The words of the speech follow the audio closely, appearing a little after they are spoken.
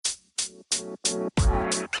Hello.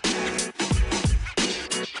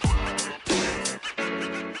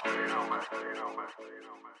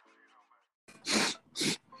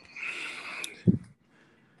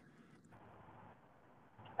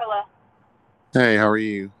 Hey, how are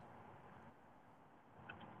you?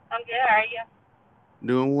 I'm good. How are you?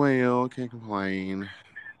 Doing well, can't complain.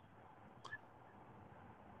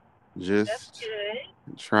 That's Just good.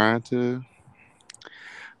 trying to.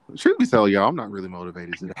 Truth be told, y'all, I'm not really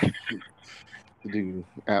motivated today to do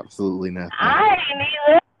absolutely nothing. I ain't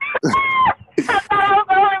either. I thought I was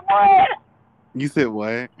the only one. You said what?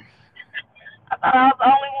 I thought I was the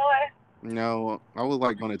only one. No, I was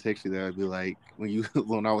like going to text you that. I'd be like,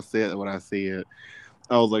 when I was said what I said,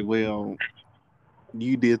 I was like, well,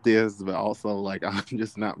 you did this, but also like I'm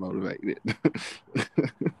just not motivated.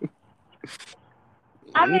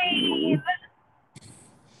 I mean,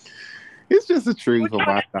 It's just the truth what you on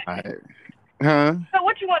want my to do? side, huh? So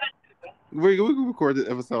what you want to do? We can record this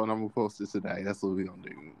episode and I'm gonna post it today. That's what we're gonna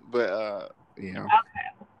do. But yeah,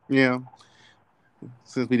 Okay. yeah.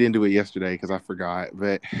 Since we didn't do it yesterday because I forgot.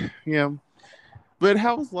 But yeah. But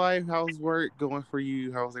how's life? How's work going for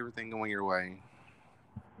you? How's everything going your way?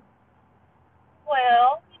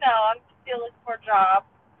 Well, I'm still looking for a job,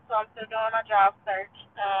 so I'm still doing my job search.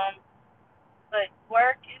 But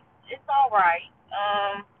work is it's all right.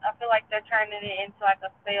 I feel like they're turning it into like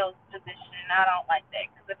a sales position, and I don't like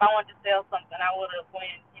that because if I wanted to sell something, I would have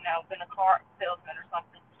been a car salesman or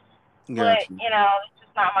something. But Gotcha. it's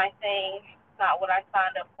just not my thing. It's not what I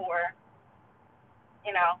signed up for.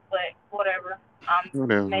 But whatever. I'm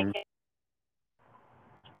Whatever. making.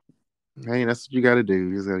 Hey, that's what you got to do.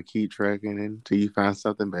 You just got to keep tracking until you find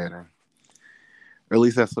something better. Or at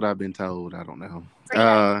least that's what I've been told. I don't know.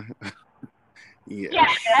 Yeah. Yeah.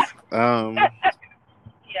 Yes.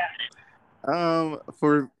 Yeah.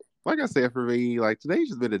 For like I said, for me, like today's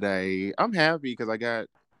just been a day. I'm happy because I've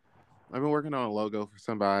been working on a logo for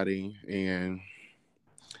somebody and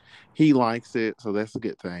he likes it, so that's a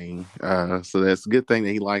good thing. So that's a good thing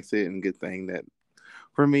that he likes it, and a good thing that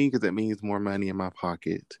for me because it means more money in my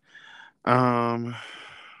pocket. Um,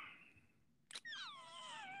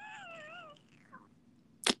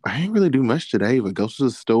 I didn't really do much today, but go to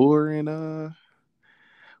the store and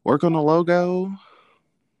work on the logo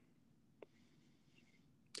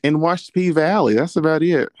and watch P Valley. That's about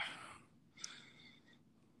it.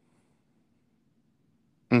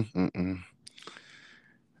 Mm-mm-mm.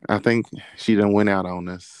 I think she done went out on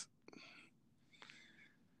us.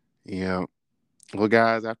 Yeah. Well,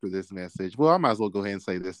 guys, after this message, well, I might as well go ahead and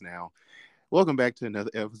say this now. Welcome back to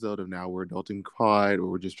another episode of Now We're Adulting Pod, where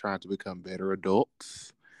we're just trying to become better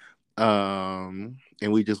adults. And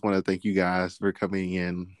we just want to thank you guys for coming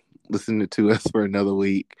in, listening to us for another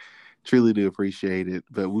week. Truly do appreciate it.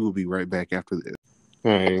 But we will be right back after this.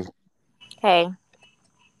 Hey, Hey,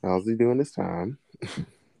 how's he doing this time?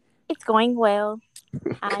 it's going well.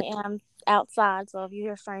 I am outside, so if you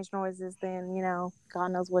hear strange noises, then God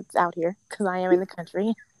knows what's out here because I am in the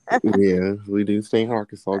country. Yeah, we do stay in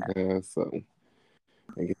Arkansas, guys. So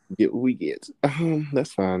I guess we get what we get.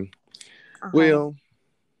 That's fine. Uh-huh. Well,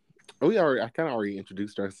 I kind of already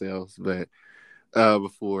introduced ourselves, but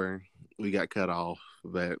before we got cut off,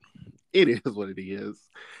 but it is what it is.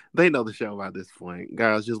 They know the show by this point,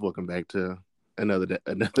 guys. Just welcome back to another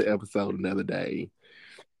episode, another day.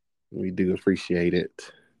 We do appreciate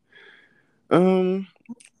it. Um,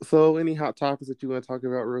 so any hot topics that you want to talk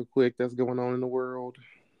about real quick that's going on in the world?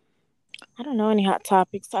 I don't know any hot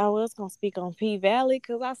topics. I was gonna speak on P Valley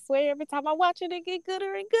because I swear every time I watch it, it get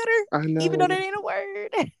gooder and gooder, I even though know. that ain't a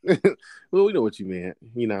word. Well, we know what you meant.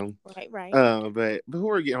 Right. But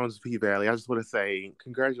before we get on to P Valley, I just want to say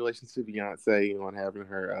congratulations to Beyonce on having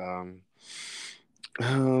her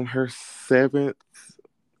seventh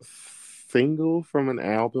single from an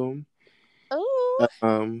album. Ooh,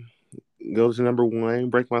 Um, goes to number one.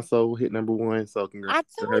 Break My Soul hit number one. So congrats I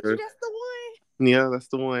to told you her. that's the one. Yeah, that's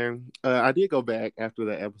the one. I did go back after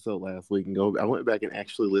that episode last week and go. I went back and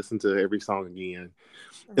actually listened to every song again.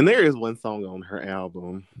 And Mhm. there is one song on her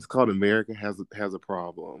album. It's called "America Has a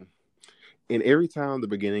Problem." And every time the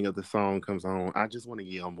beginning of the song comes on, I just want to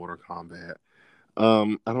yell Mortal Kombat.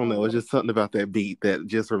 I don't know. It's just something about that beat that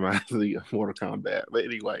just reminds me of Mortal Kombat. But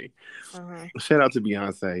anyway, Uh-huh. shout out to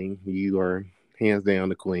Beyonce. You are hands down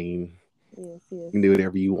the queen. Yes, You yes. can do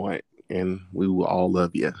whatever you want, and we will all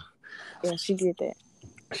love you. Yeah, she did that.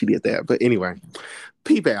 She did that. But anyway,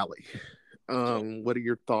 P Valley. What are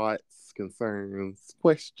your thoughts, concerns,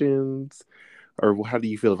 questions, or how do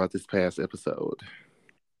you feel about this past episode?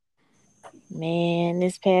 Man,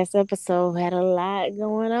 this past episode had a lot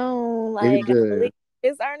going on. It Like, I believe did.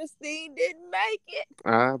 Miss Ernestine didn't make it.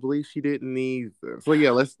 I believe she didn't either. So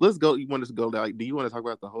yeah, let's go. You want us to go like? Do you want to talk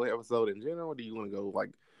about the whole episode in general, or do you want to go like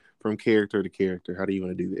from character to character? How do you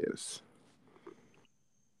want to do this?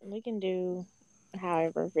 We can do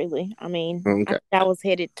however, really. I mean, Okay. I was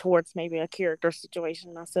headed towards maybe a character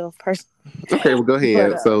situation myself, personally. Okay. Well, go But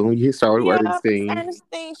ahead. So you start with yeah, Miss Ernestine.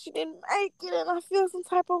 Ernestine, she didn't make it, and I feel some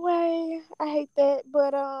type of way. I hate that,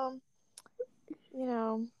 but you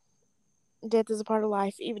know, death is a part of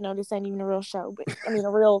life. Even though this ain't even a real show, but I mean,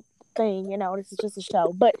 a real thing. You know, this is just a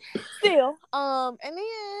show, but still. And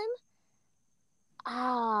then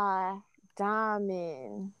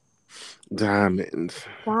Diamond. Diamond.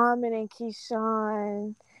 Diamond and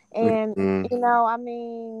Keyshawn. And, Mm-hmm. I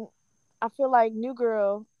mean, I feel like New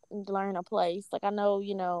Girl need to learn her place. Like, I know,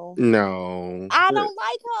 No, I don't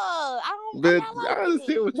like her. I'm but not I liking it.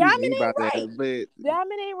 understand what you Diamond mean by ain't right. that. But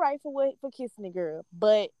Diamond ain't right for kissing the girl.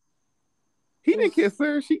 But, he didn't kiss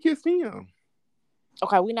her; she kissed him.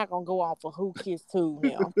 okay, we're not going to go on for who kissed who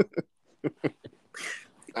now.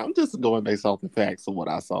 I'm just going based off the facts of what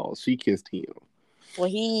I saw. She kissed him. Well,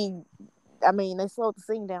 they slowed the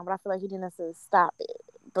scene down, but I feel like he didn't necessarily stop it.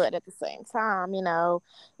 But at the same time,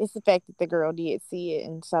 it's the fact that the girl did see it,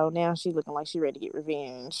 and so now she's looking like she's ready to get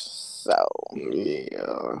revenge. So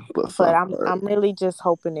Yeah, but I'm really just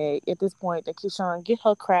hoping that at this point that Keyshawn get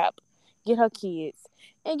her crap, get her kids,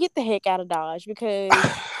 and get the heck out of Dodge because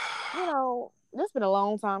this been a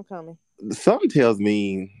long time coming. Something tells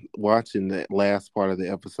me watching that last part of the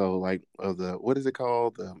episode, like of the what is it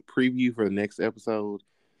called, the preview for the next episode.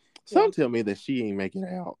 Something tell me that she ain't making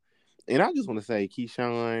it out. And I just want to say,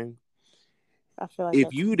 Keyshawn, I feel like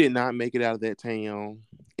if you did not make it out of that town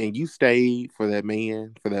and you stayed for that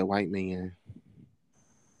man, for that white man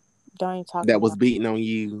that was beating on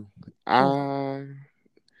you,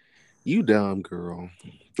 you dumb girl.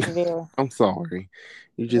 Very. I'm sorry.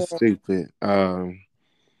 You just stupid.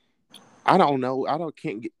 I don't know.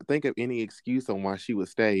 Can't think of any excuse on why she would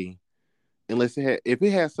stay, unless if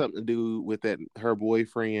it has something to do with her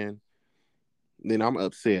boyfriend, then I'm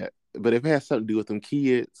upset. But if it has something to do with them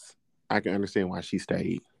kids, I can understand why she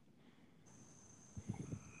stayed.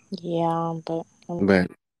 Yeah, but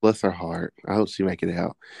bless her heart. I hope she make it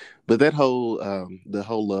out. But that whole the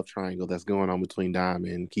whole love triangle that's going on between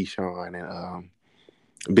Diamond, Keyshawn, and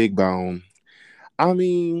Big Bone. I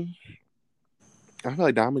mean, I feel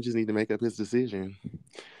like Diamond just need to make up his decision.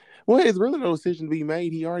 Well, it's really no decision to be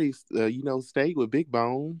made. He already, stayed with Big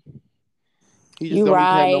Bone. He just don't even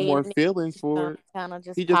have no more feelings for it.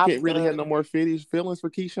 He just can't really have no more feelings for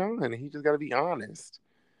Keyshawn, and he just got to be honest.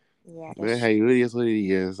 Yeah. But hey, it is what it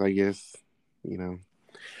is. I guess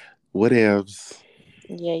whatevs.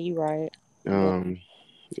 Yeah, you right.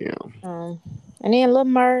 Yeah. And then Lil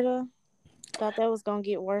Murda. Thought that was gonna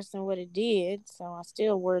get worse than what it did, so I'm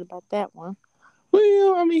still worried about that one.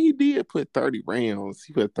 Well, I mean, he did put 30 rounds.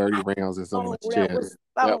 He put 30 rounds in someone's chest.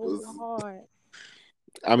 That was hard.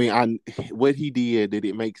 I mean, what he did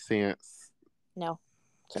it make sense? No.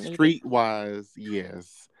 Street wise,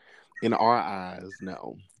 yes. In our eyes,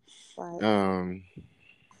 no. Right.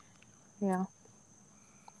 Yeah.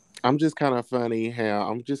 I'm just kind of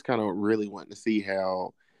really wanting to see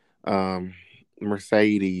how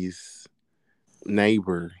Mercedes'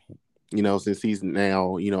 neighbor, since he's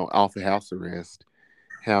now, off of house arrest,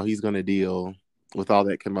 how he's going to deal with all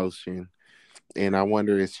that commotion. And I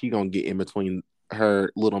wonder, is she going to get in between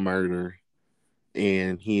her Little Murder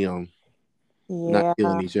and him not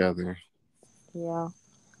killing each other? Yeah.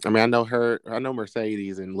 I mean, I know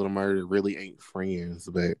Mercedes and Little Murder really ain't friends,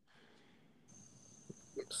 but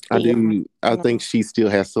I think she still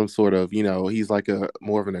has some sort of, he's like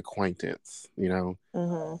more of an acquaintance,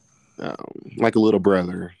 Mm-hmm. Like a little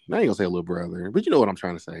brother. I ain't gonna say a little brother, but you know what I'm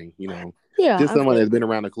trying to say, Yeah, just someone that's been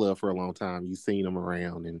around the club for a long time. You've seen him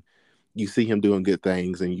around and you see him doing good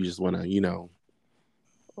things and you just want to,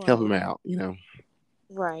 help him out,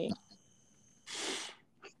 Right.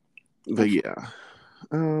 But yeah.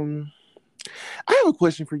 I have a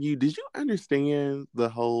question for you. Did you understand the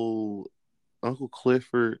whole Uncle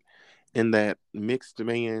Clifford and that mixed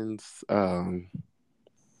man's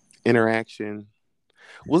interaction?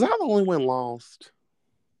 Was I the only one lost?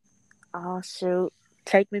 Oh shoot!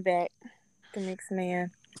 Take me back. The mixed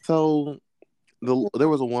man. So there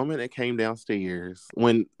was a woman that came downstairs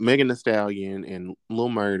when Megan Thee Stallion and Lil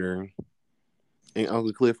Murder and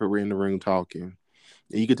Uncle Clifford were in the room talking.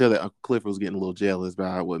 And you could tell that Uncle Clifford was getting a little jealous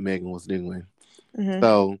by what Megan was doing. Mm-hmm.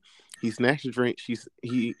 So he snatched a drink. She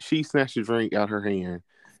snatched a drink out her hand,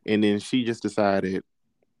 and then she just decided,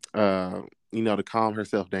 to calm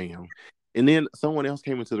herself down. And then someone else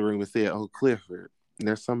came into the room and said, "Oh, Clifford,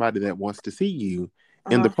 there's somebody that wants to see you."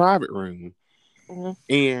 in the private room. Mhm.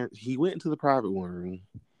 And he went into the private room,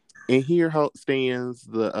 and here stands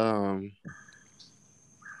the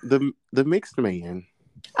mixed man.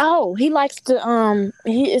 Oh, he likes to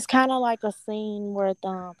he it's kind of like a scene where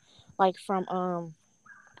like from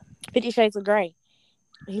 50 Shades of Grey.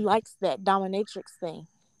 He likes that dominatrix thing.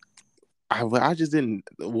 I just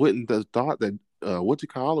wouldn't have thought that what you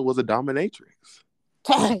call it was a dominatrix.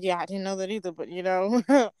 Yeah, I didn't know that either, but ain't no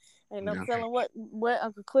Yeah. telling what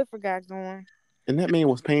Uncle Clifford got going. And that man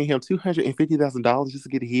was paying him $250,000 just to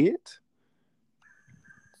get a hit.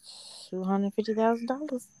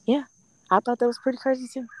 $250,000. Yeah, I thought that was pretty crazy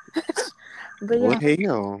too. But Well, yeah,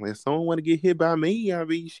 hell, if someone want to get hit by me, I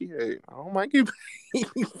mean, shit, I don't mind get paid.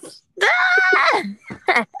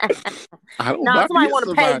 I don't no, mind somebody hit want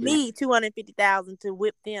to pay somebody. me $250,000 to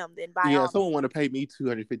whip them. Then by Yeah, all someone means, want to pay me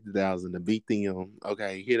 $250,000 to beat them.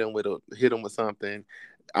 Okay, hit them with something.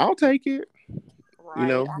 I'll take it. right? I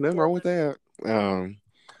Nothing feel wrong with that.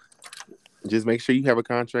 Just make sure you have a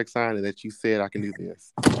contract signed and that you said I can do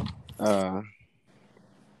this.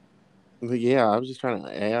 But yeah, I was just trying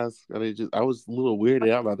to ask. I was a little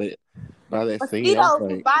weirded out by that scene. I was mosquitoes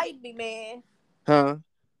was like, biting me, man. huh?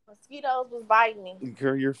 Mosquitoes was biting me.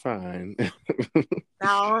 Girl, you're fine.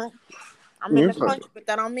 No, I'm in You're the fine. country, but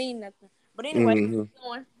that don't mean nothing. But anyway, hmm keep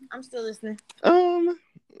going. I'm still listening.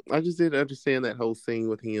 I just didn't understand that whole scene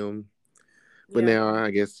with him. But Yeah. now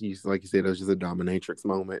I guess like you said, it was just a dominatrix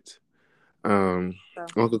moment. So.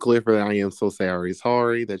 Uncle Clifford, I am so sorry.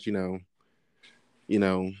 Sorry that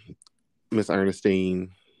Miss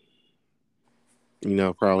Ernestine,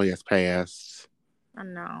 probably has passed. I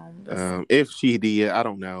know. If she did, I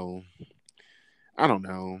don't know. I don't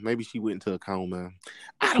know. Maybe she went into a coma.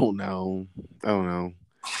 I don't know. I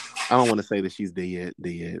don't want to say that she's dead,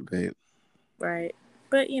 but right.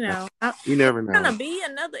 But you never know. It's gonna be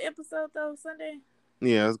another episode though Sunday.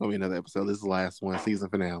 Yeah, it's gonna be another episode. This is the last one, season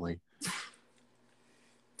finale.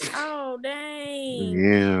 Oh dang!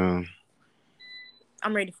 Yeah,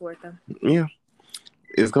 I'm ready for it though. yeah,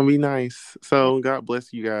 it's gonna be nice. So God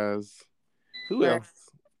bless you guys. Who Right. else?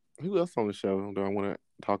 Who else on the show do I want to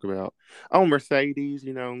talk about? Oh, Mercedes.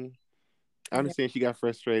 I understand she got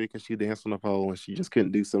frustrated because she danced on the pole and she just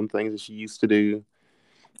couldn't do some things that she used to do,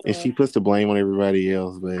 and she puts the blame on everybody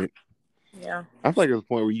else. But yeah, I feel like there's a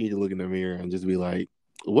point where you need to look in the mirror and just be like,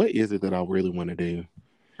 "What is it that I really want to do?"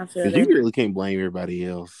 I feel Because you that. really can't blame everybody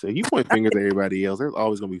else. If you point fingers at everybody else, there's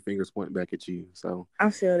always gonna be fingers pointing back at you. So I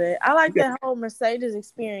feel that. I like that whole Mercedes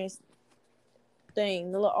experience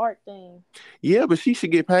thing, the little art thing. yeah, but she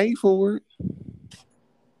should get paid for it.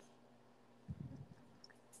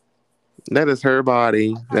 That is her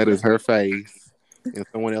body. That is her face in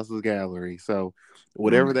someone else's gallery. So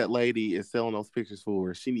whatever that lady is selling those pictures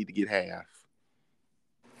for, she need to get half.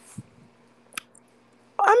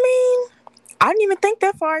 I mean, I didn't even think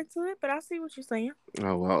that far into it, but I see what you're saying.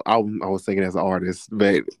 Oh well, I was thinking as an artist,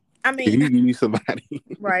 but I if you mean, give somebody,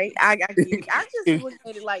 right? I get it. I just looked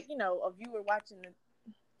at it like a viewer watching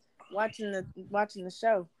the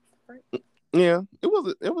show. Right? yeah, it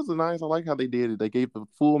was a nice. I like how they did it. They gave the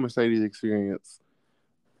full Mercedes experience,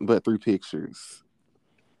 but through pictures.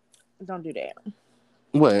 Don't do that.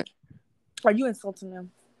 What? Are you insulting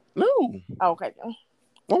them? No. Oh, okay.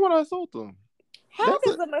 Why would I insult them? How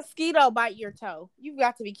does a mosquito bite your toe? You've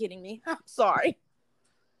got to be kidding me. I'm sorry.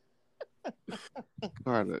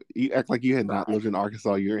 Carter, you act like you had not lived in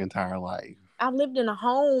Arkansas your entire life. I've lived in a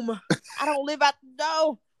home. I don't live out the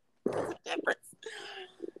door. There's a difference.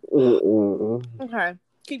 Okay.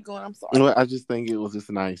 Keep going. I'm sorry. Well, I just think it was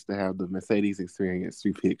just nice to have the Mercedes experience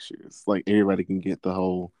through pictures. Like everybody can get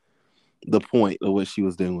the point of what she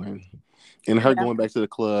was doing. And her going back to the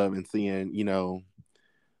club and seeing,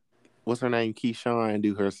 what's her name? Keyshawn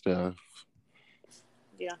do her stuff.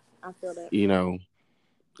 Yeah, I feel that.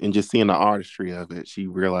 And just seeing the artistry of it, she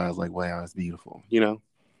realized like, wow, it's beautiful,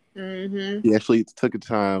 Mm-hmm. She actually took the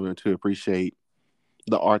time to appreciate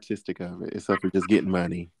the artistic of it, except for just getting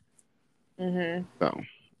money. Mm-hmm. So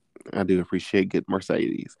I do appreciate good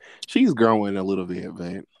Mercedes. She's growing a little bit,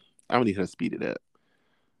 but I need her to speed it up.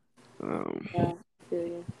 Yeah, I feel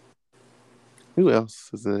you. Who else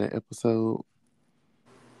is in that episode?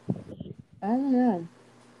 I don't know.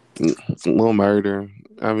 Little Murder.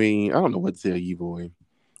 I mean, I don't know what to tell you, boy.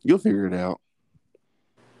 You'll figure it out.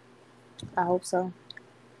 I hope so.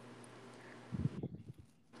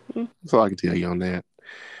 That's all I can tell you on that.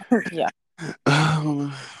 Yeah.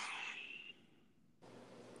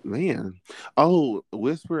 Man. Oh,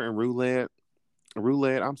 Whisper and Roulette.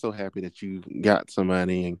 Roulette, I'm so happy that you got some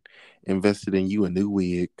money and invested in you a new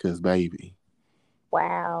wig, because, baby,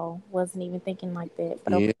 Wow. Wasn't even thinking like that.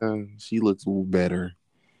 But Yeah, okay. she looks better.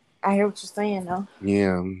 I hear what you're saying, though.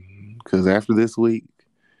 Yeah, because after this week,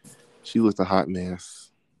 she looks a hot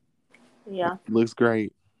mess. Yeah. Looks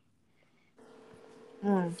great.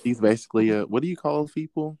 Mm. She's basically a, what do you call those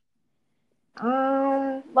people?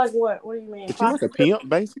 Like what? What do you mean? She's like a pimp,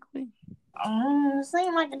 basically.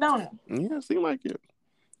 Seem like it, don't it? Yeah, seem like it.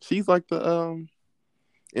 She's like the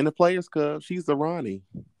in the Players Club. She's the Ronnie,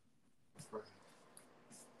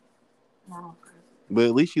 Oh, but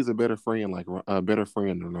at least she's a better friend, like a better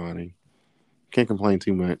friend than Ronnie. Can't complain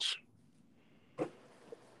too much.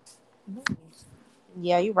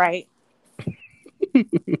 yeah, you're right.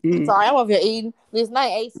 Sorry, I'm over here eating. This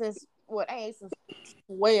night I ate since what? I ate since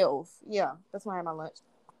 12. Yeah, that's why I had my lunch.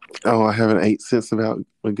 Oh, I haven't ate since about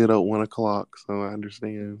a good old 1 o'clock, so I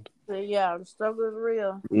understand. So yeah, the struggle is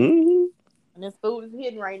real, Hmm. and this food is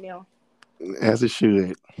hidden right now. As it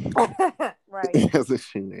should. Right. As it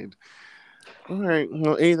should. All right.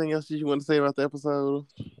 Well, anything else you want to say about the episode?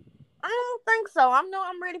 I don't think so.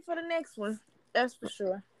 I'm ready for the next one. That's for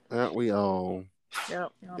sure. Aren't we all?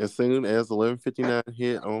 Yep. As soon as 11:59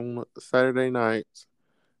 hit on Saturday night,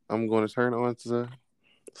 I'm going to turn on to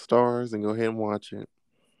Stars and go ahead and watch it.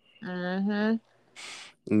 Mm-hmm.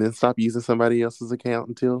 And then stop using somebody else's account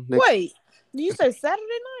until next. Wait, did you say Saturday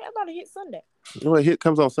night? I thought it hit Sunday. Well, it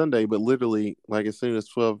comes on Sunday, but literally, like as soon as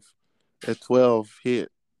 12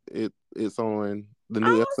 hit, it's on. The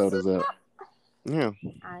new episode is up. Yeah.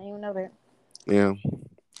 I didn't even know that. Yeah.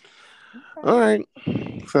 Okay. All right.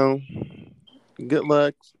 So, good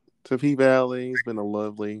luck to P Valley. It's been a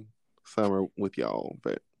lovely summer with y'all,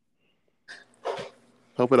 but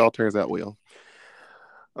hope it all turns out well.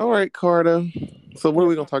 All right, Carter. So, what are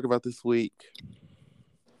we going to talk about this week?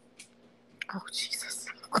 Oh, Jesus.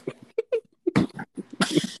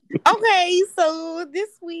 Okay, so this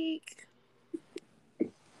week,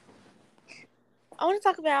 I want to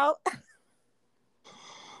talk about...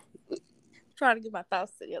 trying to get my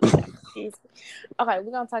thoughts together. Excuse me. Okay,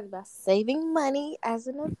 we're going to talk about saving money as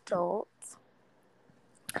an adult.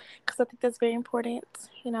 Because I think that's very important,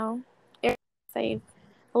 you know. Save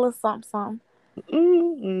a little something.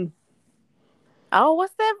 Mm-hmm. Oh,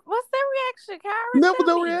 what's that reaction, Kyra? That was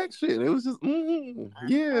no reaction. It was just,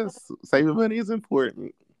 yes, saving money is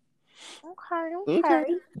important. Okay.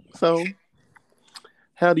 So,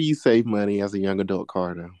 how do you save money as a young adult,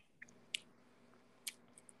 Carter?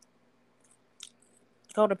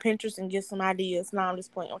 Go to Pinterest and get some ideas. No, I'm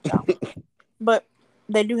just playing with y'all. But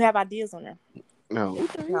they do have ideas on there. No.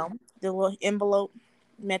 Okay. You know, the little envelope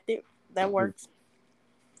method that works.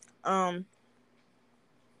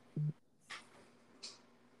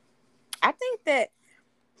 I think that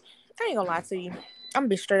I ain't gonna lie to you. I'm gonna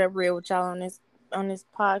be straight up real with y'all on this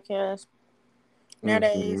podcast.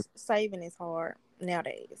 Nowadays, saving is hard.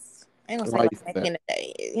 Nowadays, I ain't gonna say like back in the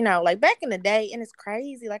day. You know, like back in the day, and it's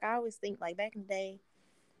crazy. Like I always think, like back in the day,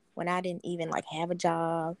 when I didn't even like have a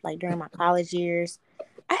job, like during my college years,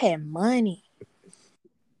 I had money.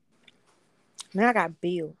 Now I got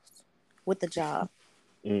bills with the job,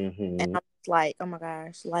 and I'm like, oh my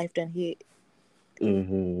gosh, life done hit.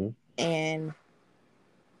 And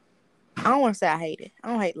I don't want to say I hate it. I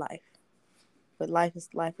don't hate life, but life is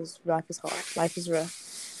hard. Life is rough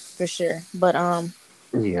for sure. But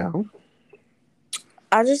yeah.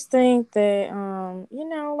 I just think that you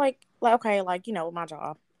know, like okay, like you know, my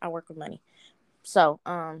job, I work with money, so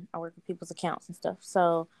I work with people's accounts and stuff.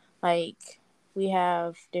 So like we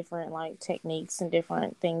have different like techniques and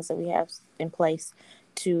different things that we have in place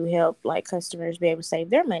to help like customers be able to save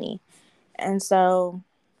their money, and so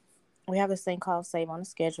we have this thing called Save on a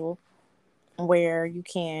Schedule, where you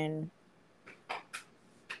can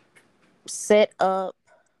set up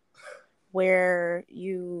where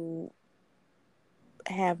you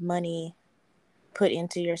have money put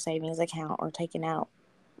into your savings account or taken out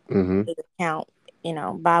the account, you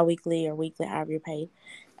know, bi-weekly or weekly, however you're paid.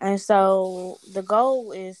 And so the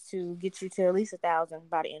goal is to get you to at least 1,000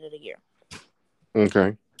 by the end of the year.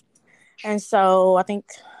 Okay. And so I think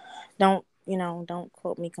don't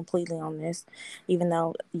quote me completely on this, even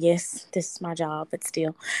though, yes, this is my job, but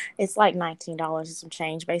still, it's like $19 and some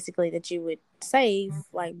change, basically, that you would save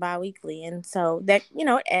like bi-weekly. And so that, you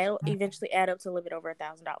know, it'll eventually add up to a little bit over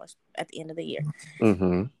 $1,000 at the end of the year.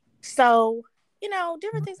 So, you know,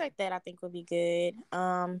 different things like that I think would be good.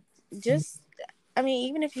 Just, I mean,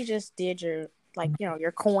 even if you just did your, like, you know,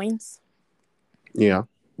 your coins. Yeah.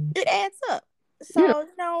 It adds up. So, you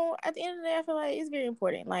know, at the end of the day, I feel like it's very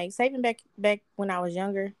important. Like, saving back when I was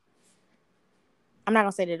younger, I'm not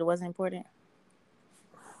going to say that it wasn't important,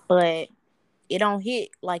 but it don't hit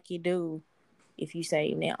like you do if you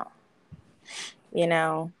save now. you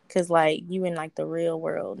know, because like you in like the real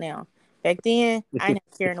world now. Back then, I didn't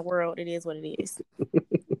have to care in the world. It is what it is.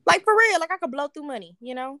 Like for real, like I could blow through money,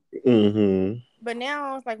 you know. Mm-hmm. But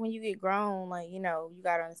now it's like when you get grown, like you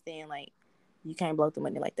gotta understand, like you can't blow through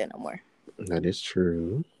money like that no more. That is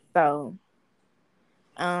true. So,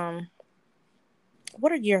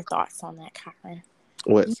 what are your thoughts on that, Kyron?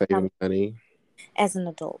 What, saving money? As an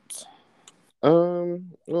adult. Well,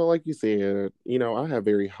 like you said, I have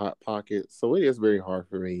very hot pockets, so it is very hard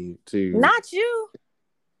for me to Not you.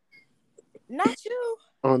 Not you.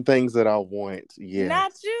 on things that I want. Yes.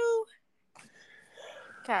 Not you.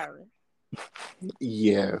 Kyron.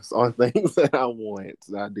 Yes, on things that I want.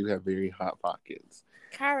 I do have very hot pockets.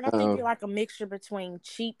 Kyron, I think you're like a mixture between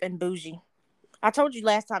cheap and bougie. I told you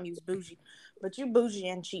last time you was bougie, but you bougie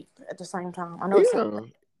and cheap at the same time. I know. Yeah,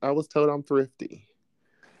 I was told I'm thrifty.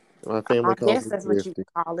 My family calls guess me that's thrifty. what you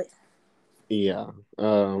call it. Yeah.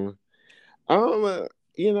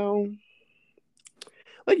 You know,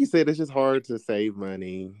 like you said, it's just hard to save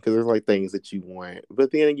money because there's like things that you want.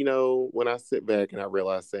 But then, when I sit back and I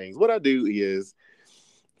realize things, what I do is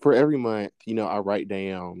for every month, I write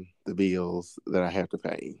down the bills that I have to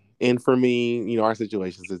pay. And for me, our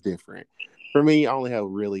situations is different. For me, I only have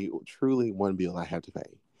really, truly one bill I have to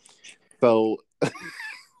pay. So,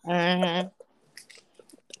 Mm-hmm.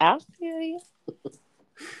 I feel you.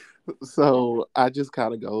 So I just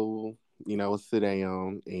kind of go, sit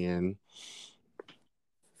down and,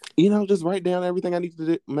 just write down everything I need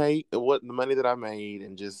to make, what the money that I made,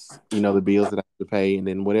 and just, the bills that I have to pay. And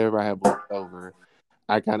then whatever I have left over,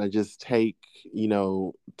 I kind of just take,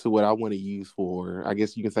 to what I want to use for, I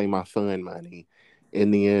guess you can say my fun money.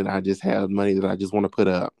 And then I just have money that I just want to put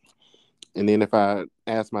up. And then if I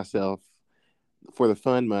ask myself for the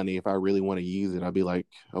fun money, if I really want to use it, I'll be like,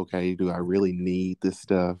 okay, do I really need this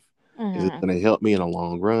stuff? Is it going to help me in the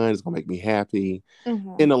long run? It's going to make me happy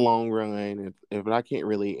in the long run. If I can't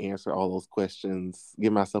really answer all those questions,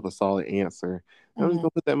 give myself a solid answer, I'm just going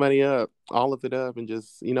to put that money up, all of it up, and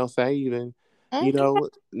just, save and,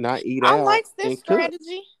 not eat out. I like this and strategy.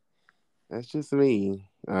 Cook. That's just me.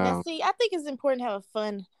 Now, see, I think it's important to have a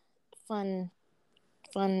fun.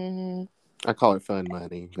 I call it fun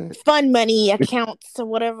money. But... Fun money accounts or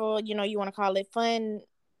whatever, you want to call it. Fun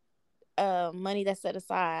money that's set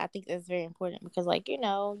aside. I think that's very important because you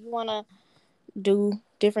want to do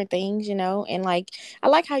different things, and I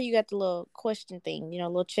like how you got the little question thing,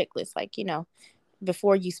 little checklist,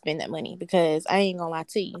 before you spend that money, because I ain't gonna lie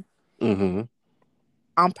to you. Mm-hmm.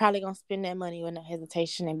 I'm probably gonna spend that money with no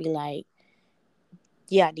hesitation and be like,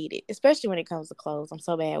 yeah, I need it, especially when it comes to clothes. I'm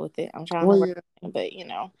so bad with it. I'm trying to work, but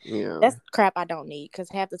that's crap I don't need because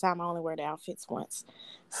half the time I only wear the outfits once.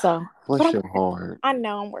 So, bless your heart. I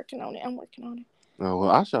know I'm working on it. Oh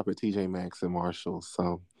well, I shop at TJ Maxx and Marshalls,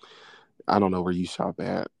 so I don't know where you shop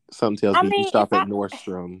at. Something tells me you shop at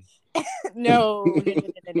Nordstrom. No.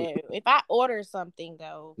 If I order something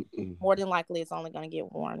though, more than likely it's only gonna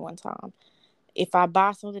get worn one time. If I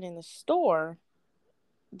buy something in the store,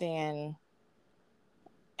 then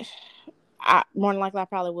more than likely I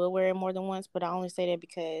probably will wear it more than once. But I only say that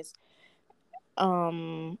because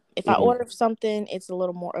if I order something, it's a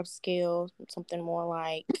little more upscale, something more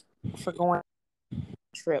like for going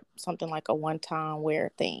trip, something like a one-time wear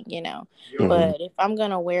thing, But if I'm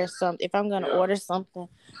gonna order something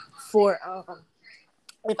for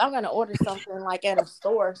if I'm gonna order something like at a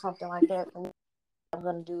store or something like that, I'm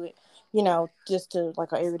gonna do it, just to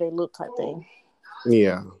like an everyday look type thing.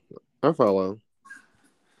 Yeah, I follow.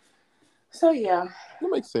 So yeah, that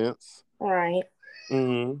makes sense. All right.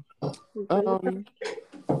 I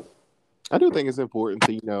do think it's important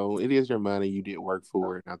to, it is your money, you did work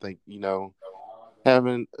for it. And I think,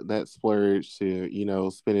 having that splurge to,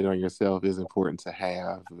 spend it on yourself is important to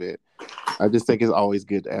have. But I just think it's always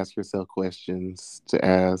good to ask yourself questions, to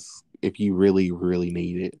ask if you really, really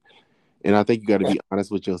need it. And I think you got to be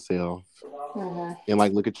honest with yourself and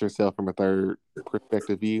look at yourself from a third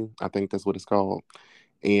perspective view. I think that's what it's called.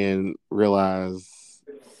 And realize,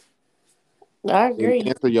 I agree. And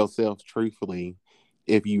answer yourself truthfully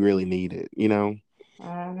if you really need it,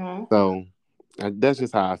 So that's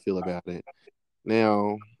just how I feel about it.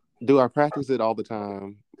 Now, do I practice it all the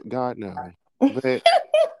time? God, no. But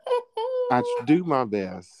I do my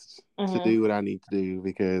best to do what I need to do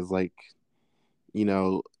because,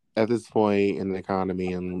 at this point in the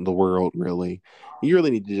economy and the world, really, you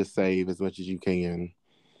really need to just save as much as you can.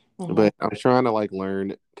 But I'm trying to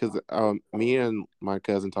learn because me and my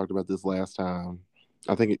cousin talked about this last time.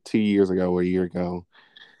 I think 2 years ago or a year ago.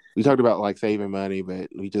 We talked about saving money,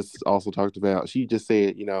 but we just also talked about. She just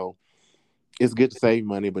said, it's good to save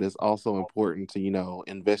money, but it's also important to,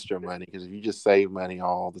 invest your money, because if you just save money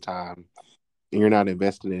all the time and you're not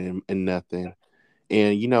investing in nothing.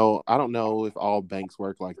 And, I don't know if all banks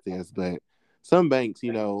work like this, but some banks,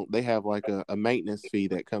 they have like a maintenance fee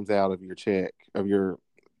that comes out of your check, of your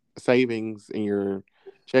savings in your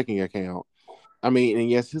checking account. I mean, and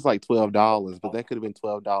yes, it's like $12, but that could have been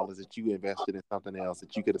 $12 that you invested in something else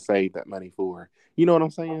that you could have saved that money for. You know what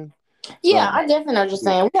I'm saying? Yeah, So, I definitely know what you're yeah.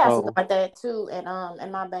 saying. We have something So, like that too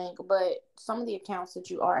in my bank, but some of the accounts that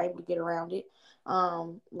you are able to get around it.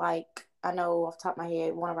 Like I know off the top of my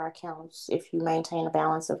head, one of our accounts, if you maintain a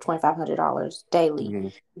balance of $2,500 daily,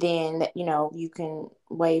 mhm. then you can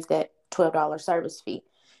waive that $12 service fee.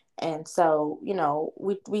 And so,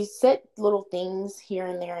 we set little things here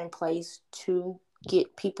and there in place to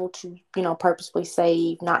get people to, purposely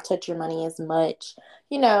save, not touch your money as much,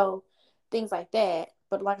 you know, things like that.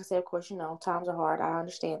 But like I said, of course, times are hard. I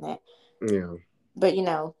understand that. Yeah, But,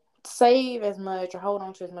 save as much or hold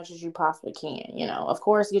on to as much as you possibly can. Of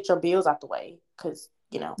course, get your bills out the way because,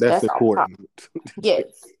 that's that's off top. important. Yes,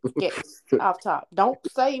 yes, off top. Don't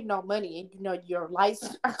save no money and your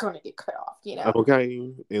lights are going to get cut off.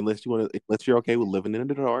 Okay, unless you're okay with living in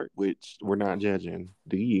the dark, which we're not judging.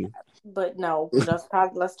 Do you? But no, let's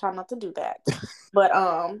try not to do that. But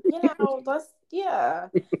let's yeah.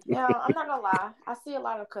 Now I'm not gonna lie. I see a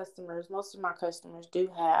lot of customers. Most of my customers do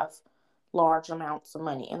have large amounts of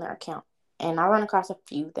money in their account, and I run across a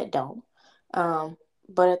few that don't. Um,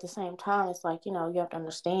 but at the same time, it's like you have to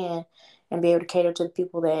understand and be able to cater to the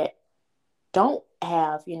people that don't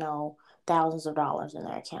have thousands of dollars in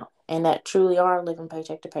their account and that truly are living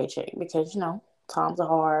paycheck to paycheck because times are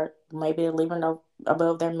hard. Maybe they're living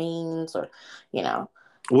above their means, or you know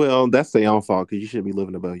Well, that's their own fault because you should be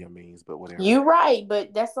living above your means. But whatever. you're right,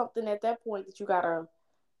 but that's something at that point that you gotta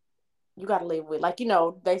live with. Like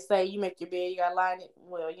they say you make your bed, you gotta line it.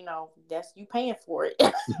 Well, that's you paying for it,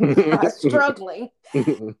 not struggling.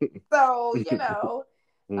 So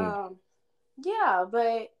Mm. um, yeah,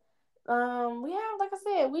 but we have, like I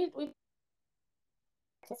said, we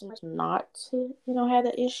customers not to have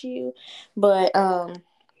that issue, but of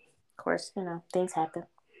course things happen.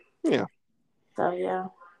 Yeah. So yeah.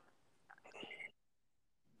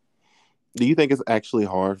 Do you think it's actually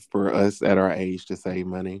hard for us at our age to save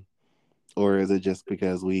money, or is it just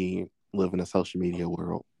because we live in a social media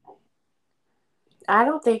world? I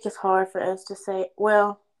don't think it's hard for us to say,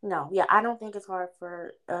 well, no, yeah, I don't think it's hard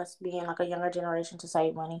for us being like a younger generation to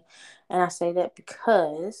save money. And I say that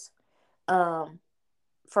because, um,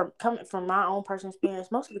 from coming from my own personal experience,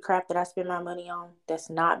 most of the crap that I spend my money on that's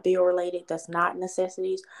not bill related, that's not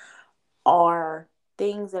necessities, are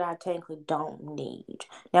things that I technically don't need.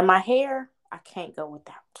 Now, my hair, I can't go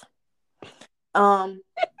without. Um,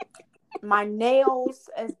 my nails,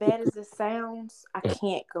 as bad as it sounds, I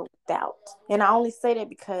can't go without. And I only say that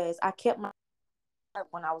because I kept my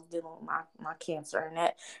when I was dealing with my cancer,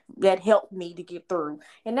 and that helped me to get through.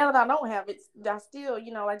 And now that I don't have it, I still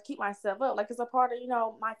like keep myself up, like it's a part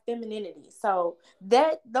of my femininity. So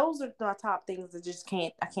those are my top things that just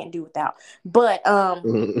I can't do without. But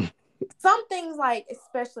some things, like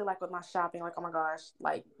especially like with my shopping, like oh my gosh,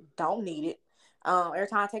 like don't need it. Every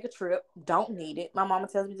time I take a trip, don't need it. My mama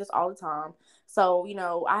tells me this all the time. So,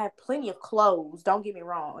 I have plenty of clothes. Don't get me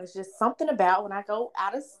wrong. It's just something about when I go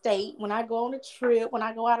out of state, when I go on a trip, when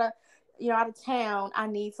I go out of town, I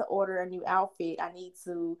need to order a new outfit. I need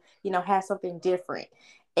to, have something different.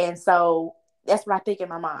 And so that's what I think in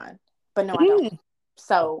my mind. But no, I don't.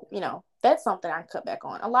 So, that's something I cut back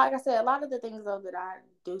on. Like I said, a lot of the things though that I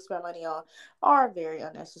do spend money on are very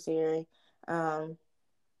unnecessary.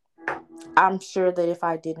 I'm sure that if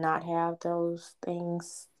I did not have those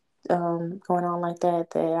things going on like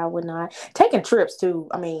that I would not. Taking trips too.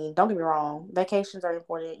 I mean, don't get me wrong. Vacations are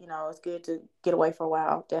important. It's good to get away for a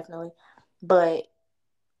while, definitely. But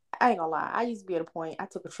I ain't gonna lie. I used to be at a point. I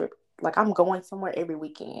took a trip. Like I'm going somewhere every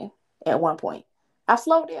weekend at one point. I've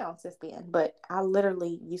slowed down since then, but I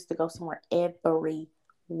literally used to go somewhere every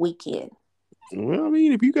weekend. Well, I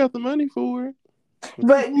mean, if you got the money for it, good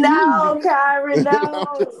But for you. no, Kyra, I'm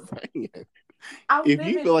no. just saying. I'm If you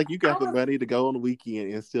living feel like you got out the of. money to go on the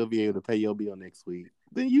weekend and still be able to pay your bill next week,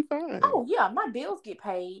 then you fine. Oh yeah, my bills get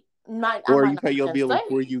paid. I Or might you not pay your have bill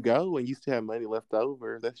before saved. you go and you still have money left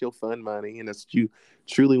over. That's your fun money and that's what you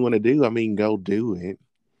truly want to do. I mean, go do it.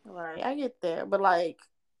 Right, I get there, but like,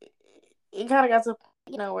 it kind of got to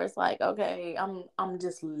where it's like, okay, I'm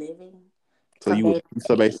just living So from you was day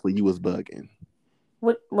so to day. basically you was bugging.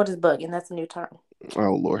 What is bugging? That's a new term.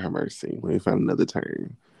 Oh Lord have mercy. Let me find another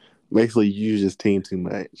term. Basically you just team too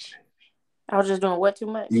much. I was just doing what too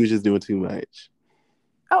You much. was just doing too much.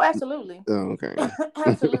 Oh, absolutely. Oh, okay.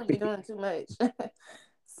 Absolutely doing too much.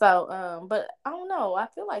 So, but I don't know. I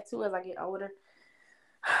feel like too as I get older,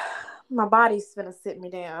 my body's gonna sit me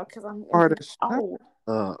down because I'm getting Artist, shut old.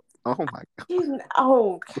 up. Oh my God. Getting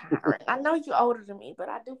old, Karen. I know you're older than me, but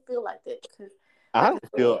I do feel like that because, I like don't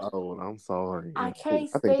I feel said, old. I'm sorry. I can't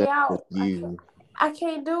I think stay that's just out. you. I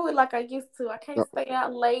can't do it like I used to. I Uh, can't stay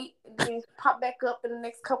out late and then pop back up in the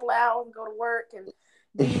next couple of hours and go to work and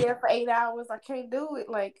be there for 8 hours. I can't do it.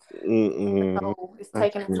 Like, Mm-mm. so it's I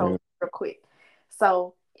taking a toll can't. real quick.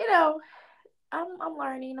 So, I'm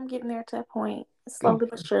learning. I'm getting there to that point slowly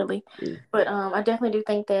but surely. But I definitely do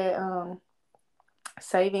think that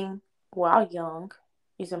saving while young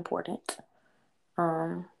is important.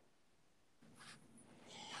 Um,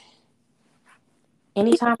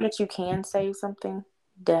 Anytime that you can save something,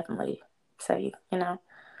 definitely save.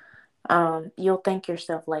 You'll thank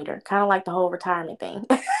yourself later. Kind of like the whole retirement thing.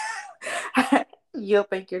 You'll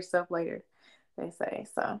thank yourself later, they say.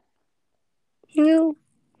 So, Yeah.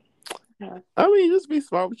 yeah. I mean, just be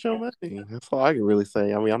smart with your money. That's all I can really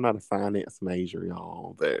say. I mean, I'm not a finance major,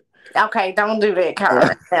 y'all, but Okay, don't do that,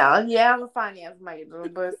 Karen. Yeah, I'm a finance major,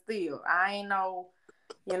 but still, I ain't no,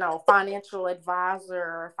 financial advisor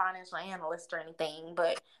or financial analyst or anything.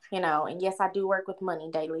 But, and yes, I do work with money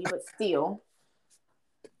daily, but still,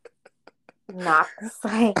 not the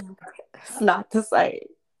same. It's not the same.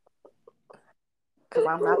 Because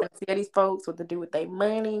I'm not going to tell these folks what to do with their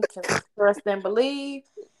money. Because trust and believe,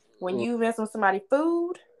 when you mess with somebody's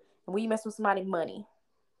food, and when you mess with somebody's money,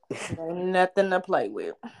 there ain't nothing to play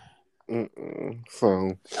with.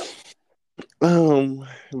 so,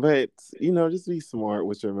 but just be smart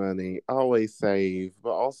with your money. Always save,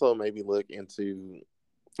 but also maybe look into,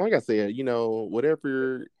 like I said,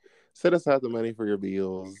 whatever. Set aside the money for your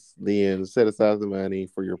bills, then set aside the money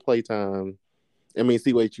for your playtime. I mean,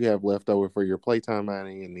 see what you have left over for your playtime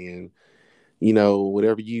money, and then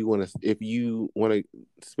whatever you want to, if you want to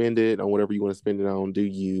spend it on whatever you want to spend it on, do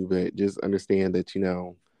you, but just understand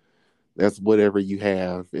that, that's whatever you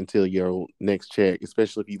have until your next check,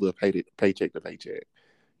 especially if you live paycheck to paycheck,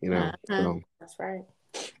 So That's right.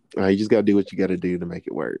 you just got to do what you got to do to make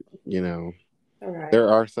it work, Right. There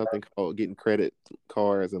are something called getting credit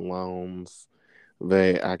cards and loans,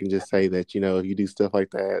 but I can just say that, if you do stuff like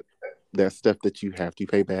that, that's stuff that you have to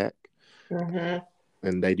pay back. Mm-hmm.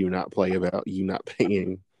 And they do not play about you not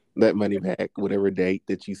paying that money back. Whatever date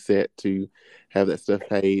that you set to have that stuff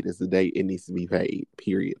paid is the date it needs to be paid.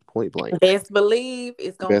 Period. Point blank. Best believe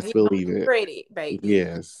it's gonna Best hit on believe your it. credit, baby.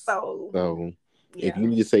 Yes. So If yeah. you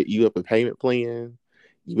need to set you up a payment plan,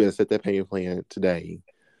 you better set that payment plan today.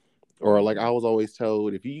 Or like I was always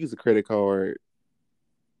told, if you use a credit card,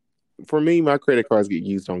 for me, my credit cards get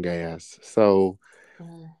used on gas. So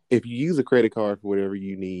if you use a credit card for whatever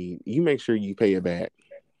you need, you make sure you pay it back.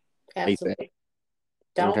 Absolutely. Okay.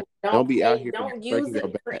 Don't Don't be out pay. here Don't use breaking your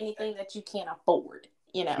it for back. anything that you can't afford.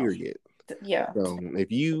 Period. Yeah. So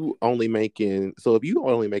if you only making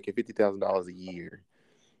 $50,000 a year,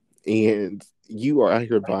 and you are out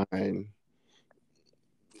here buying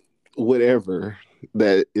whatever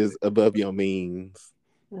that is above your means,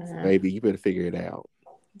 baby, you better figure it out.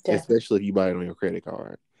 Definitely. Especially if you buy it on your credit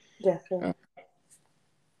card. Definitely.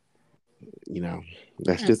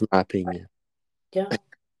 That's just my opinion. Yeah,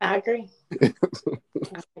 I agree. I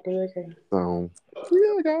do agree. So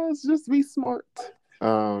yeah, guys, just be smart.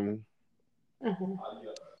 Um,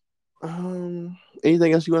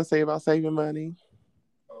 Anything else you want to say about saving money?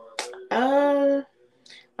 I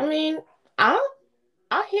mean, I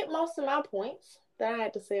hit most of my points that I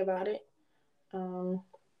had to say about it.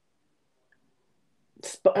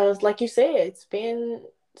 Like you said,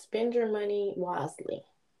 spend your money wisely.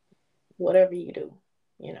 Whatever you do,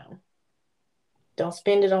 don't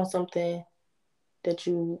spend it on something that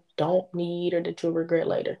you don't need or that you'll regret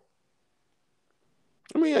later.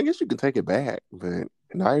 I mean, I guess you can take it back, but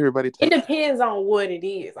not everybody It takes. depends on what it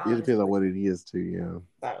is, It honestly. depends on what it is too. Yeah.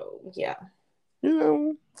 So yeah.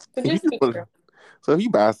 So If just you so if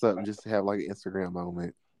you buy something just to have like an Instagram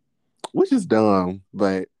moment, which is dumb,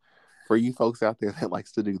 but for you folks out there that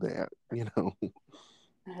likes to do that,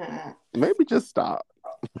 maybe just stop.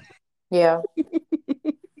 Yeah.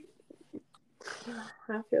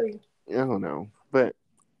 I feel you. I don't know, but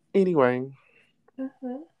anyway,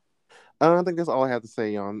 I think that's all I have to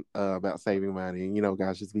say on about saving money.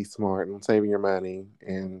 Guys, just be smart and saving your money,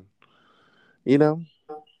 and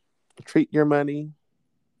treat your money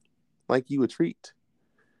like you would treat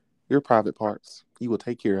your private parts. You will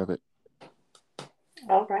take care of it.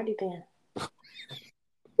 Alrighty then.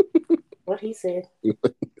 What he said.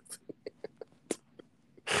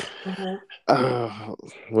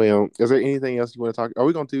 Mm-hmm. Well, is there anything else you want to talk? Are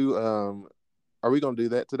we gonna do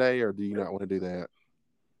that today, or do you not want to do that?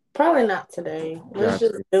 Probably not today.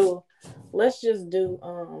 Gotcha. Let's just do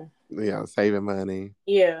Yeah, saving money.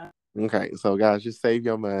 yeah. Okay, so guys, just save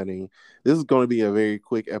your money. This is going to be a very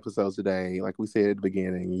quick episode today. Like we said at the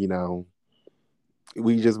beginning,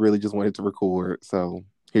 we just really just wanted to record. So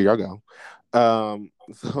here y'all go.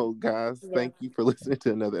 So guys, Yeah. thank you for listening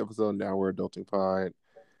to another episode of Now We're Adulting Pod.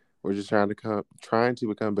 We're just trying to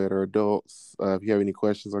become better adults. If you have any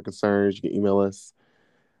questions or concerns, you can email us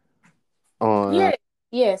on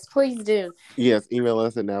Yes, please do. yes, email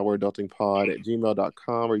us at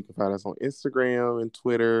nowwe'readultingpod@gmail.com, or you can find us on Instagram and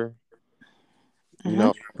Twitter,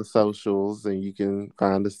 the socials, and you can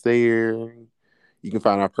find us there. You can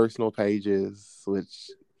find our personal pages,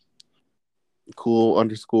 which cool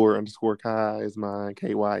 __ Kai is mine,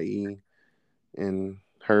 KYE, and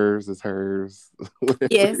hers is hers.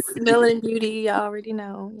 Yes, Melon and Beauty, you already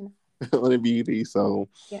know. Melon Beauty. So,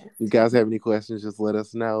 Yes. you guys have any questions, just let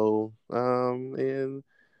us know. And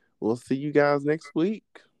we'll see you guys next week.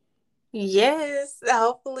 Yes.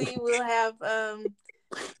 Hopefully we'll have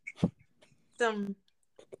some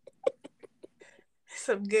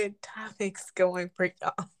good topics going for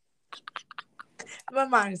y'all. My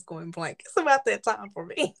mind is going blank. It's about that time for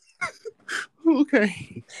me.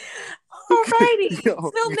 Okay. Alrighty.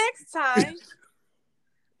 Till next time.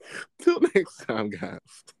 Till next time, guys.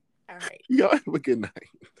 All right. Y'all have a good night.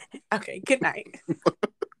 Okay. Good night.